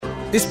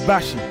It's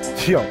Bashi.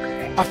 Yo,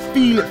 I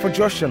feel it for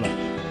Josh, you know.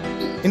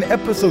 In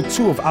episode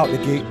 2 of Out the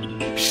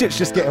Gate, shit's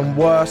just getting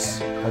worse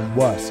and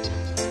worse.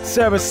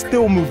 Sarah's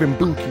still moving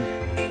bookie.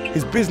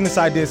 His business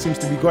idea seems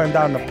to be going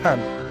down the pan.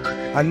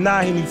 And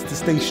now he needs to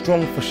stay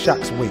strong for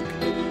Shaq's wake.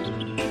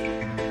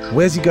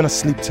 Where's he gonna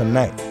sleep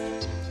tonight?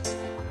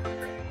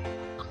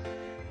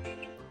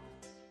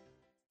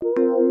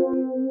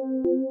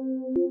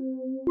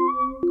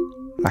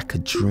 Like a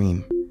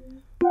dream.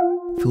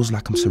 Feels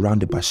like I'm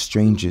surrounded by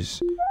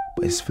strangers,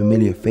 but it's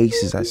familiar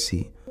faces I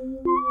see.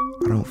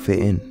 I don't fit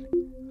in.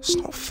 It's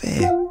not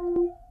fair.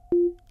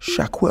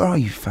 Shaq, where are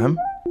you, fam?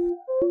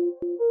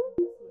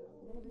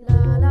 Do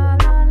you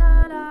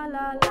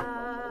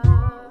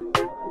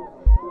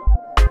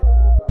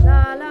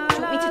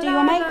want me to do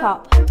your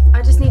makeup?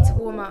 I just need to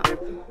warm up.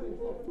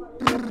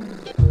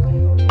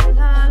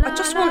 I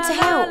just want to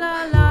help.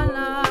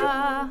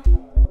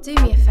 Do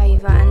me a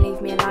favour and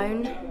leave me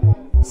alone.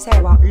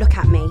 Sarah, look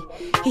at me.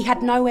 He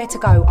had nowhere to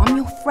go. I'm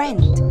your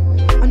friend.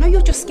 I know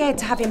you're just scared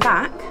to have him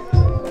back.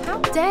 How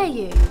dare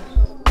you?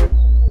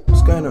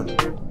 What's going on?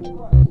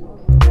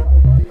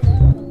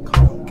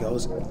 Come on,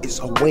 girls. It's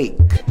a wake.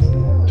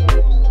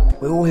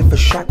 We're all here for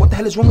Shaq. What the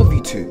hell is wrong with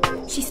you two?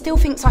 She still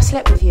thinks I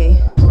slept with you.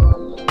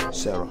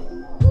 Sarah,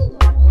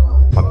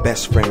 my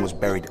best friend was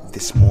buried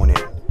this morning.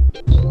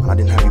 And I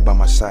didn't have you by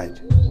my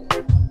side.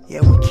 Yeah,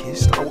 we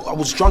kissed. I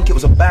was drunk. It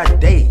was a bad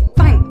day.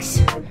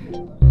 Thanks.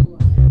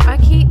 I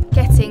keep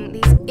getting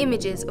these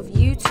images of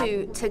you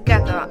two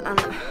together and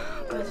I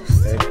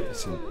just... Hey,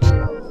 listen.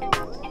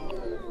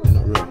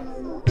 You're not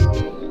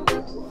real.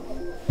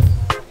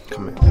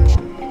 Come here.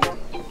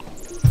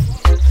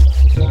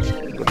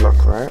 Good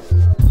luck, right?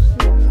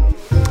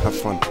 Have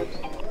fun.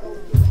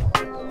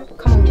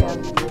 Come on, girl.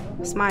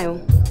 Smile.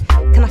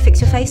 Can I fix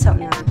your face up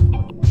now?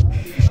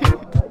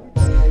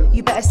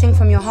 You better sing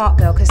from your heart,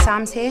 girl, because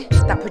Sam's here.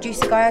 That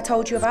producer guy I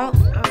told you about.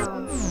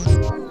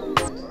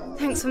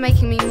 Thanks for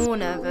making me more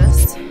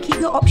nervous. Keep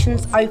your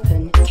options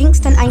open.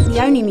 Kingston ain't the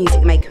only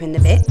music maker in the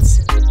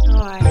bits.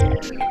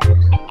 Alright.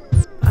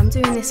 I'm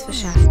doing this for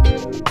Shaq.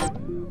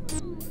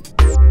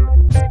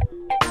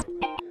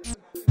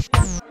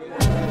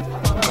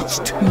 It's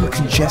too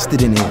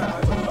congested in here.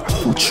 I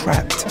feel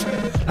trapped.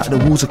 Like the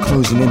walls are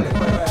closing in.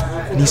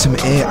 I need some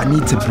air. I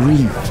need to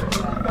breathe.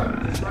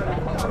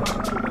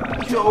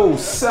 Yo,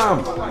 Sam.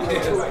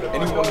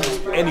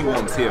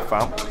 Anyone's here,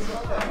 fam.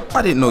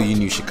 I didn't know you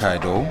knew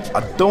Shakai though.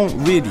 I don't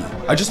really.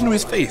 I just knew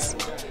his face.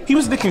 He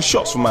was licking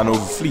shots from man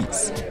over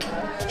fleets.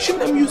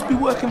 Shouldn't them youths be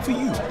working for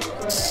you?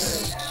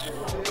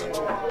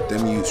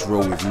 Them youths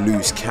roll with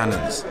loose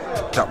cannons.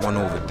 That one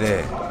over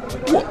there.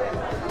 What?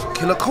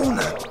 Killer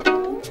Conan.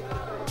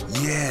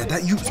 Yeah,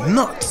 that youth's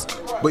nuts.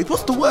 But he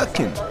puts the work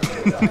in.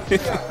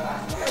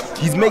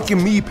 He's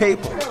making me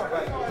paper.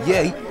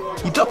 Yeah,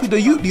 he dumped the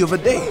youth the other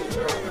day.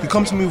 He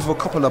come to me with a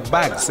couple of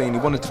bags saying he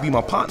wanted to be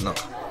my partner.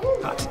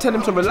 I had to tell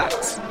him to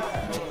relax.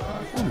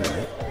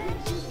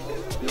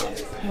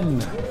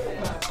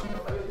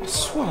 I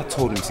swear I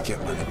told him to get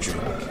man a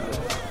drink.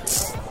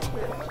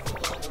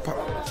 But,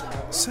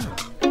 Sam,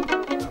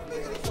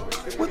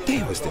 what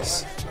day was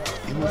this?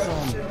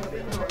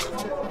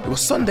 It was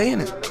Sunday,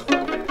 innit?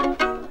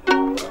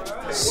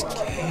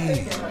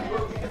 Scary.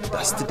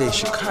 That's the day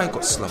Shakai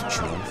got slumped,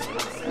 you know.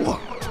 What?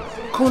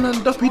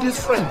 Conan duppied his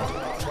friend?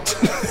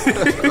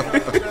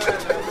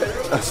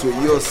 That's what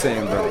you're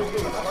saying, brother.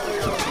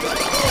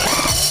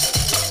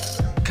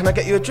 Can I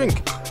get you a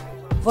drink?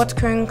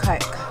 Vodka and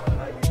Coke.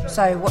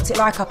 So, what's it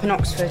like up in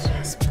Oxford?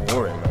 It's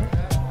boring, man.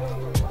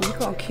 You've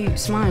got a cute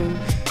smile.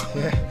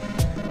 Yeah.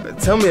 But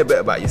tell me a bit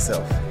about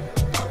yourself.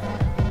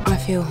 I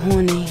feel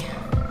horny.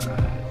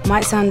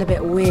 Might sound a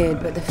bit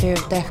weird, but the fear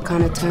of death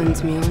kind of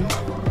turns me on.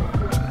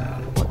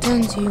 What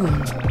turns you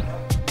on?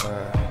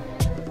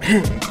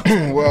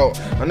 Well,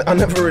 I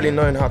never really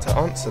known how to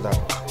answer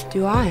that.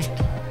 Do I?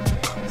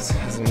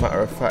 As a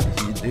matter of fact,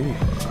 you do.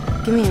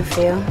 Give me a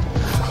feel.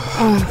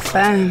 Oh,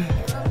 fam.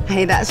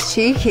 Hey, that's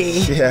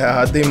cheeky. Yeah,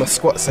 I do my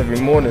squats every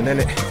morning,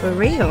 innit? For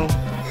real?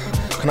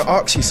 Can I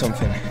ask you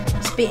something?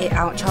 Spit it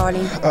out,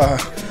 Charlie.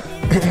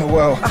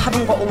 Well... I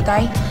haven't got all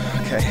day.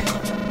 Okay.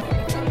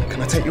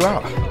 Can I take you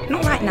out?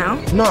 Not right now.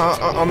 No,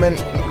 I meant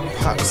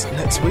perhaps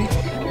next week.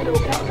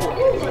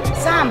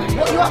 Sam,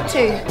 what are you up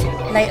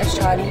to? Latest,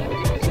 Charlie.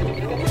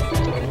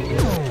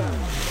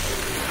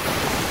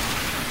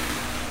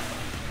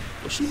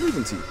 What's she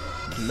moving to?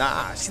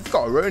 Nah, she's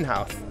got her own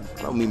house.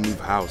 I don't mean move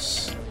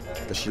house.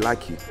 Does she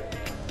like you?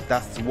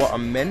 That's what I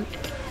meant.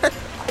 Of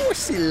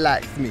course she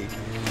likes me.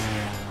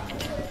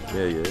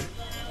 Yeah.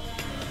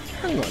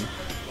 Hang on.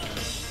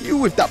 You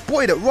with that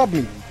boy that robbed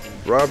me?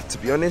 Rob, to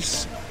be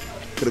honest,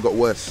 could have got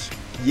worse.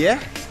 Yeah?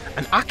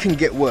 And I can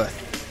get worse.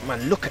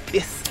 Man, look at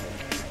this.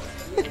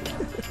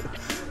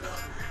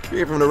 You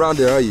ain't from around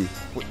here, are you?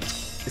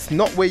 It's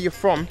not where you're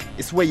from,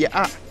 it's where you're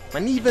at.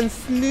 And even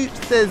Snoop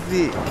says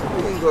it.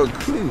 You ain't got a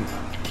clue.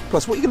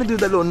 Plus, what are you gonna do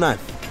with that little knife?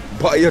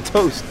 Butter your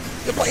toast.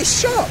 Yeah, but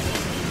it's sharp.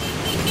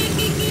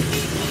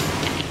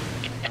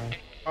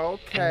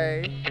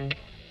 Okay.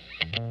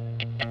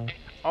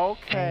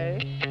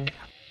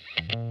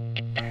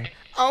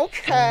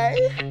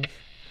 Okay.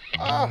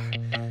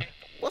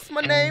 What's my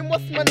name?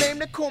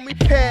 They call me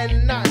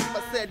Pen Knife.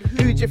 I said, who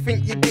do you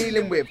think you're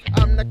dealing with?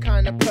 I'm the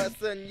kind of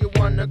person you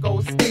wanna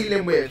go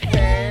stealing with.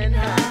 Pen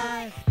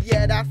Knife.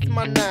 Yeah, that's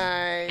my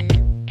name.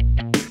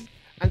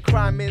 And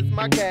crime is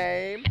my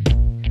game.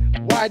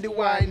 Why do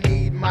I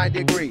need my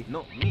degree?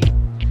 Not me.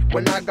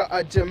 When I got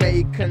a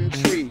Jamaican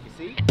tree. You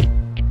see?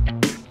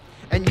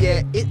 And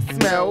yeah, it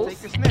smells.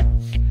 Take a snap.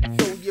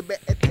 So you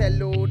better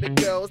tell all the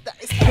girls that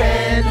it's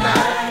Pen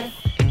Knife.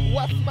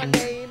 What's my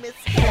name? It's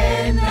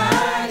Pen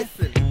Knife.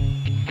 Listen,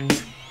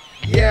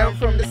 yeah, I'm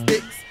from the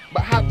sticks,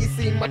 but have you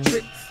seen my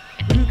tricks?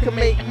 Who can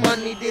make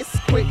money this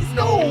quick? It's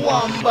no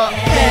one but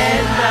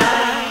Pen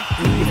Knife.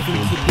 Who you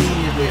think you're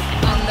dealing with?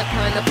 I'm the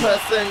kind of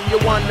person you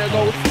wanna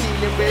go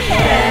stealing with.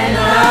 Pen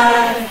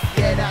Knife.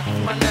 Yeah, that's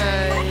my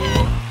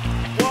name.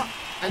 What?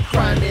 And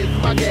crime is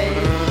my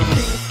game.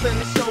 Kingston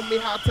showed me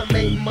how to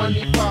make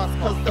money fast,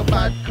 cause the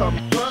bad come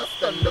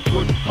first and the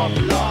good come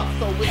last.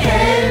 So it's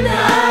Pen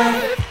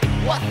Knife.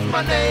 What's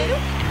my name?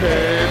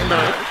 Pen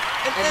Knife.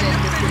 And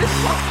anything is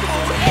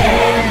possible with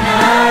Pen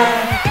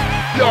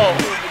Knife. Yo! All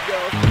the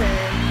girls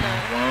Pen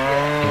Knife.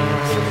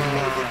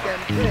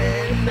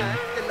 Pen Knife.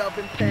 They love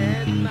him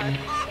Pen Knife.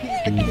 He's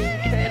the king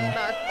Pen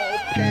Knife. Oh,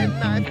 Pen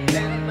Knife,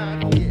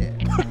 yeah.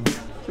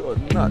 You're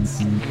nuts.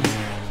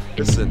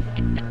 Listen,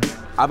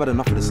 I've had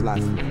enough of this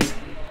life.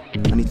 I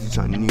need to do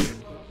something new.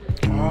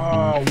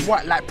 Oh,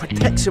 what? Like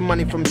protection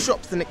money from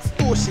shops and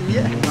extortion,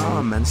 yeah?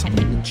 Nah, man,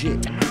 something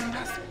legit.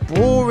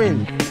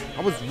 Boring.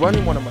 I was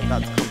running one of my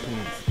dad's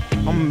companies.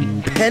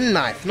 I'm Pen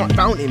Knife, not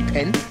Fountain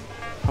Pen.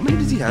 How many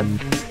does he have?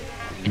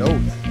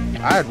 Loads.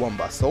 I had one,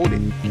 but I sold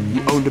it.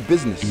 You owned a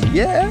business.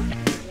 Yeah,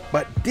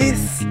 but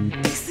this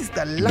is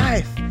the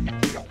life.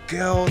 Your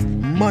girls,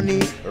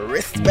 money,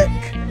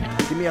 respect.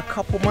 Give me a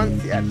couple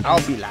months, yeah, and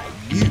I'll be like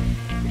you.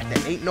 If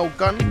there ain't no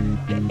gun,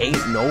 there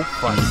ain't no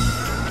fun.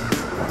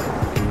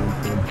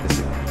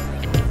 Listen,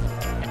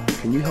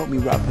 can you help me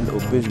wrap a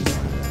little business?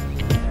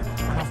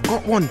 And I've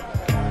got one.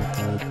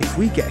 If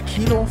we get a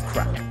kilo of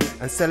crack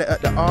and sell it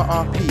at the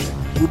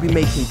RRP, we'll be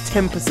making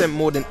 10%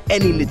 more than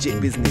any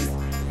legit business.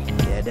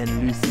 Yeah, then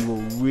Lucy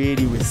will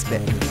really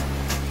respect me.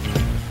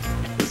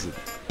 Listen,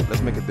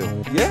 let's make a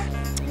deal. Yeah?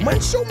 Man,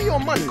 show me your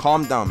money.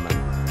 Calm down, man.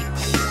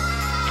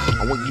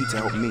 I want you to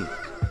help me.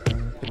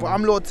 But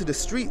I'm lord to the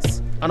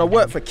streets, and I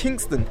work for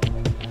Kingston.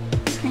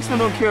 Kingston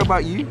don't care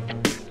about you.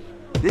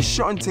 This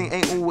shotting thing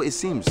ain't all what it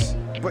seems.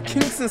 But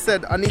Kingston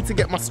said I need to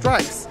get my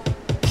stripes.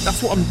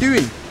 That's what I'm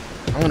doing.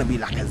 I'm gonna be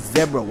like a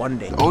zebra one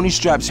day. The only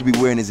stripes you'll be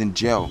wearing is in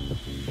jail.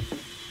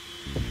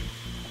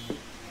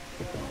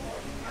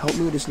 Help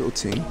me with this little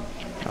thing.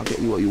 I'll get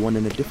you what you want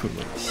in a different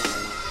way.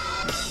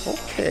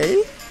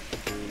 Okay.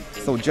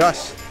 So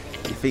Josh,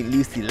 you think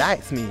Lucy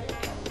likes me?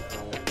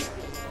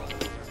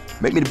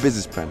 Make me the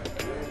business plan,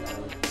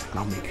 and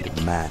I'll make you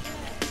the man.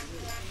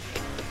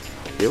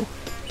 Deal?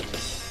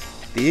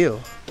 Deal.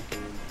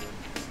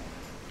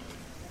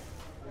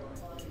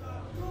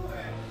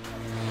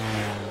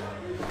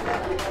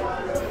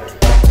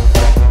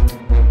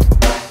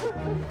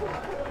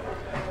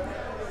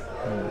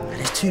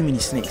 There's too many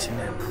snakes in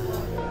there,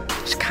 man.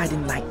 This guy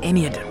didn't like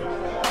any of them.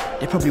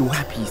 They're probably all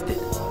happy he's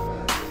dead.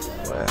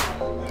 Well,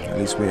 at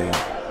least we're here.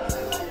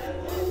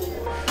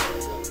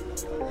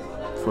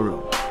 For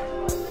real.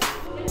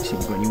 You see,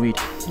 we got any weed?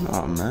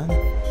 Nah, man.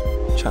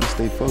 Trying to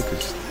stay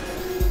focused.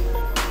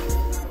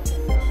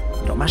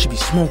 Look, man should be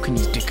smoking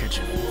these dickheads.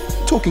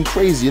 Talking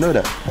crazy, you know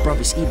that? Bruv,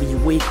 it's either you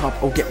wake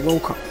up or get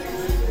woke up.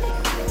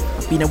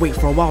 I've been awake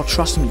for a while,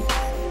 trust me.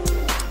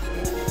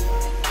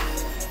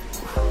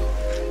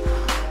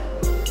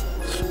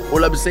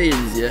 All I'm saying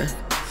is, yeah,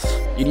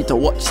 you need to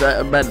watch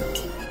certain men.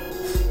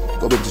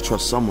 Gotta be able to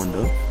trust someone,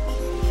 though.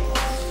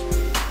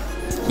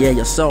 Yeah,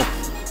 yourself.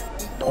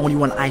 The only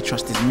one I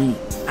trust is me.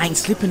 I ain't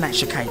slipping like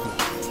Shakai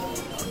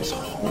did. This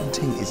whole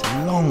thing is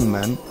long,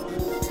 man.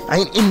 I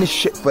ain't in this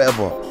shit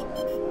forever.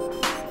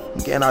 I'm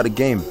getting out of the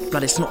game.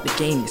 But it's not the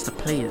game, it's the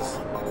players.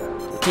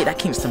 Take that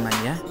Kingston man,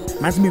 yeah?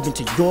 Man's moving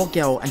to your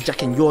girl and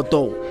jacking your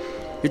dough.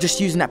 You're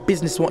just using that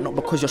business whatnot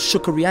because you're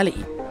shook of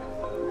reality.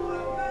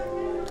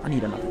 I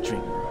need another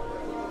drink, man.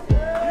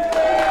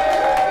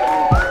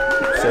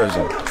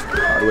 Seriously,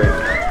 by the way.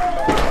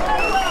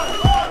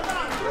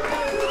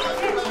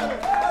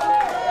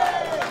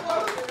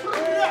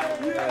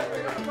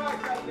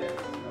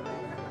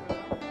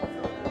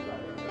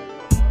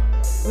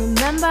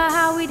 Remember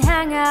how we'd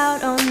hang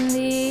out on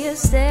the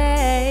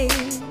estate,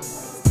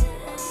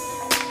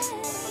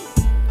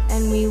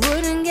 and we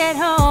wouldn't get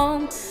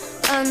home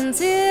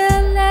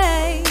until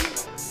late.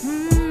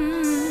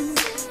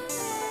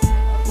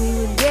 We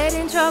would get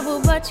in trouble,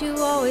 but you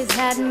always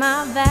had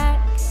my back.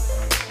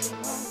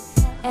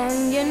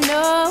 And you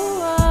know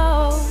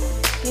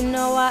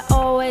I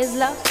always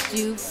loved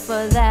you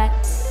for that.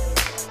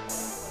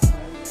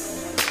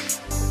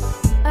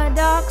 A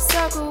dark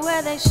circle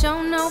where they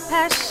show no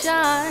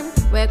passion,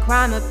 where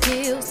crime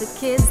appeals to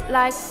kids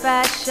like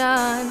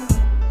fashion.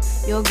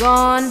 You're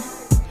gone,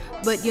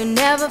 but you're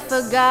never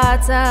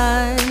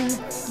forgotten.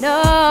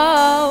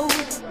 No,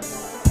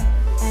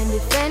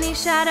 only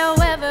shadow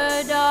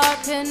ever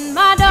darkened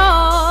my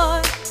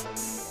door.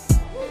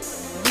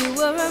 You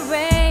were a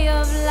ray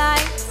of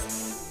light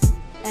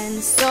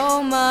and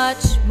so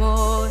much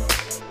more.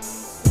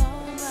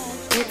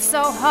 It's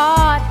so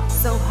hard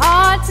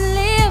to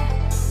live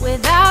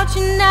without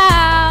you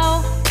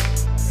now.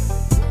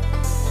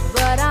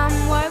 But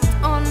I'm worked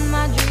on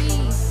my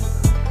dream,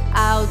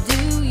 I'll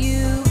do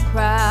you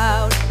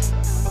proud.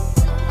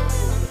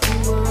 You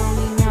were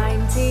only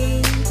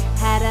 19,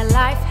 had a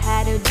life,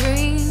 had a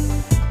dream.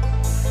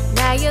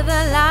 Now you're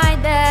the light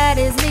that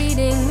is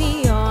leading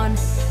me on.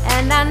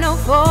 And I know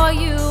for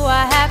you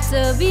I have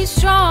to be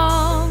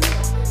strong,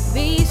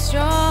 be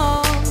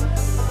strong.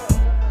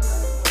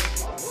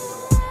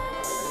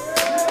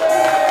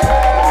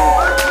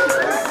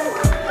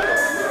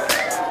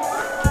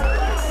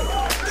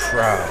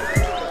 Proud.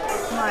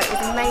 No, it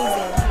was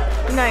amazing.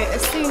 You know,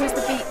 as soon as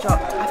the beat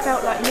dropped, I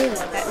felt like me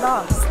at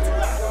last. I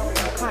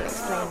can't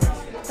explain it.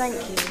 Thank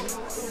you.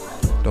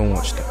 Don't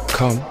watch that.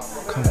 Come. I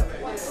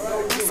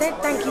said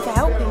thank you for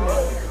helping me.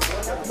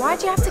 Why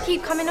do you have to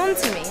keep coming on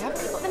to me?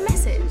 Haven't you got the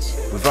message?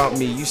 Without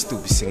me, you still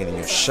be singing in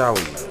your shower.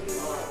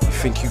 You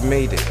think you've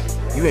made it?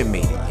 You ain't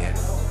made it yet.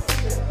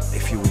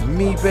 If you with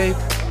me, babe. I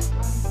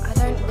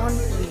don't want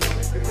you.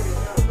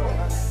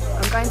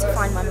 I'm going to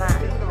find my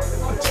man.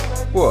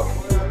 What?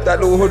 That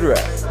little hood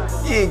rat?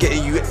 He ain't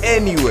getting you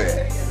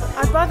anywhere.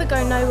 I'd rather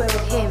go nowhere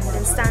with him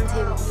than stand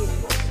here with you.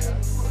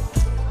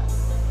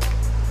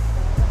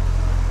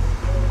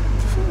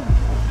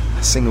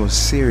 That singer was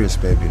serious,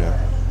 baby, though.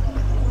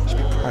 You should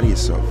be proud of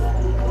yourself.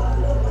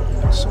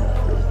 You're so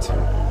pretty,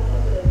 too.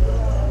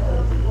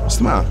 What's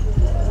the matter?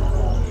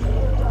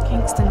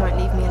 Kingston won't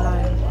leave me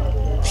alone.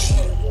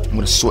 I'm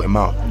gonna sort him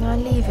out. No,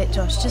 leave it,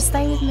 Josh. Just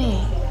stay with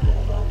me.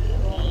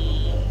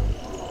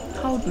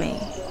 Hold me.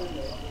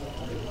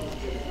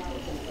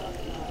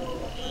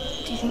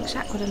 Do you think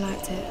Shaq would have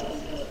liked it?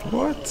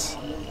 What?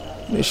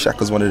 You know, Shaq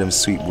was one of them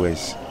sweet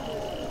boys.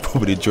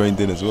 Probably joined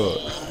in as well.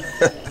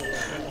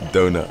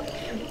 Donut.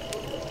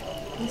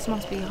 This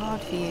must be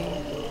hard for you.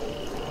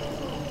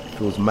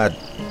 Feels mad.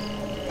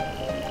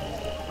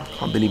 I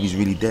can't believe he's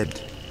really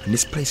dead. And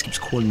this place keeps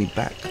calling me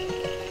back.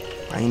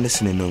 I ain't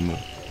listening no more.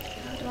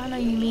 How do I know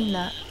you mean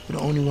that? You're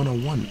the only one I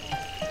want.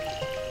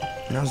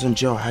 When I was in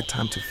jail, I had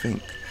time to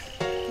think.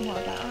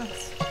 What about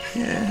us?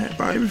 Yeah,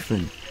 about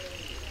everything.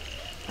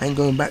 I ain't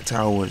going back to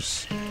how I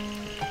was.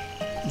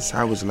 This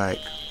I was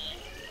like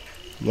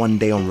one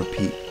day on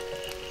repeat.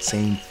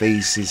 Same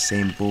faces,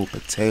 same boiled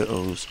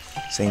potatoes,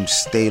 same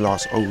stale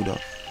ass odor.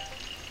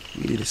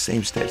 Really the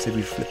same steps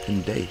every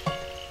flipping day.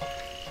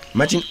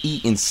 Imagine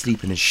eating,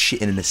 sleeping and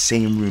shitting in the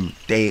same room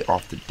day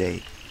after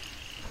day.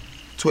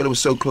 The toilet was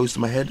so close to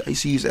my head, I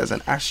used to use it as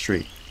an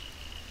ashtray.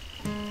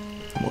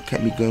 And what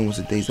kept me going was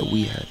the days that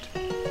we had.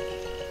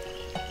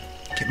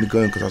 It kept me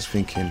going because I was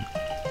thinking,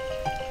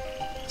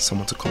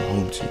 someone to come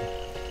home to,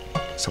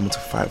 someone to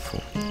fight for.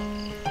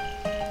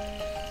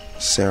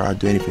 Sarah, I'd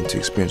do anything to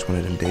experience one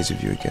of them days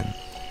with you again.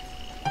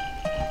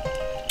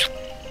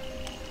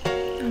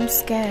 I'm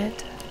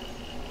scared.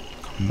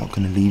 I'm not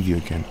gonna leave you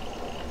again.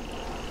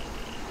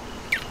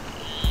 You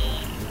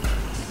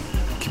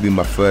could be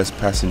my first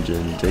passenger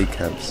in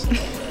J-Cabs.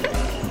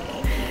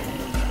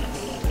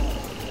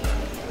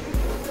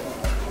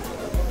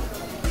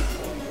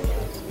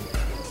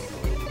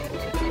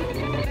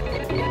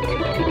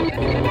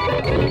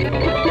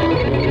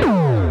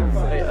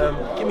 Hey,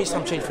 give me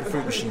some change for the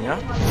fruit machine, yeah?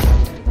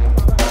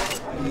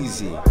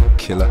 Easy,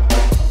 killer.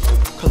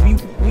 Cause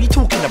what are you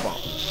talking about?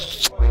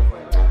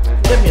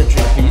 Get me a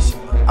drink, please.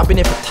 I've been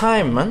here for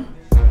time, man.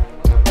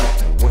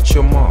 What's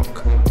your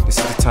mark? This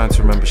is the time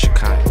to remember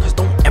Shakai. Cause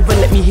don't ever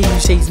let me hear you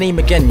say his name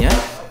again, yeah?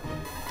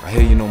 I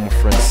hear you know my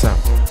friend Sam.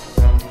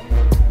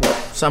 What?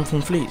 Sam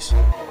from Fleas?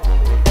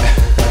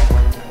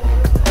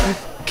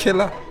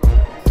 Killer.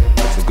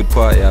 It's a good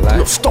party, I like.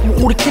 Look, stop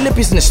with all the killer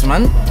business,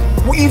 man.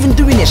 What are you even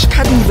doing here?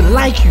 Shakai didn't even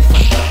like you,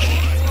 fam.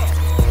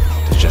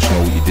 Just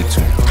know what you did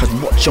to him. Cause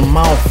watch your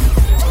mouth.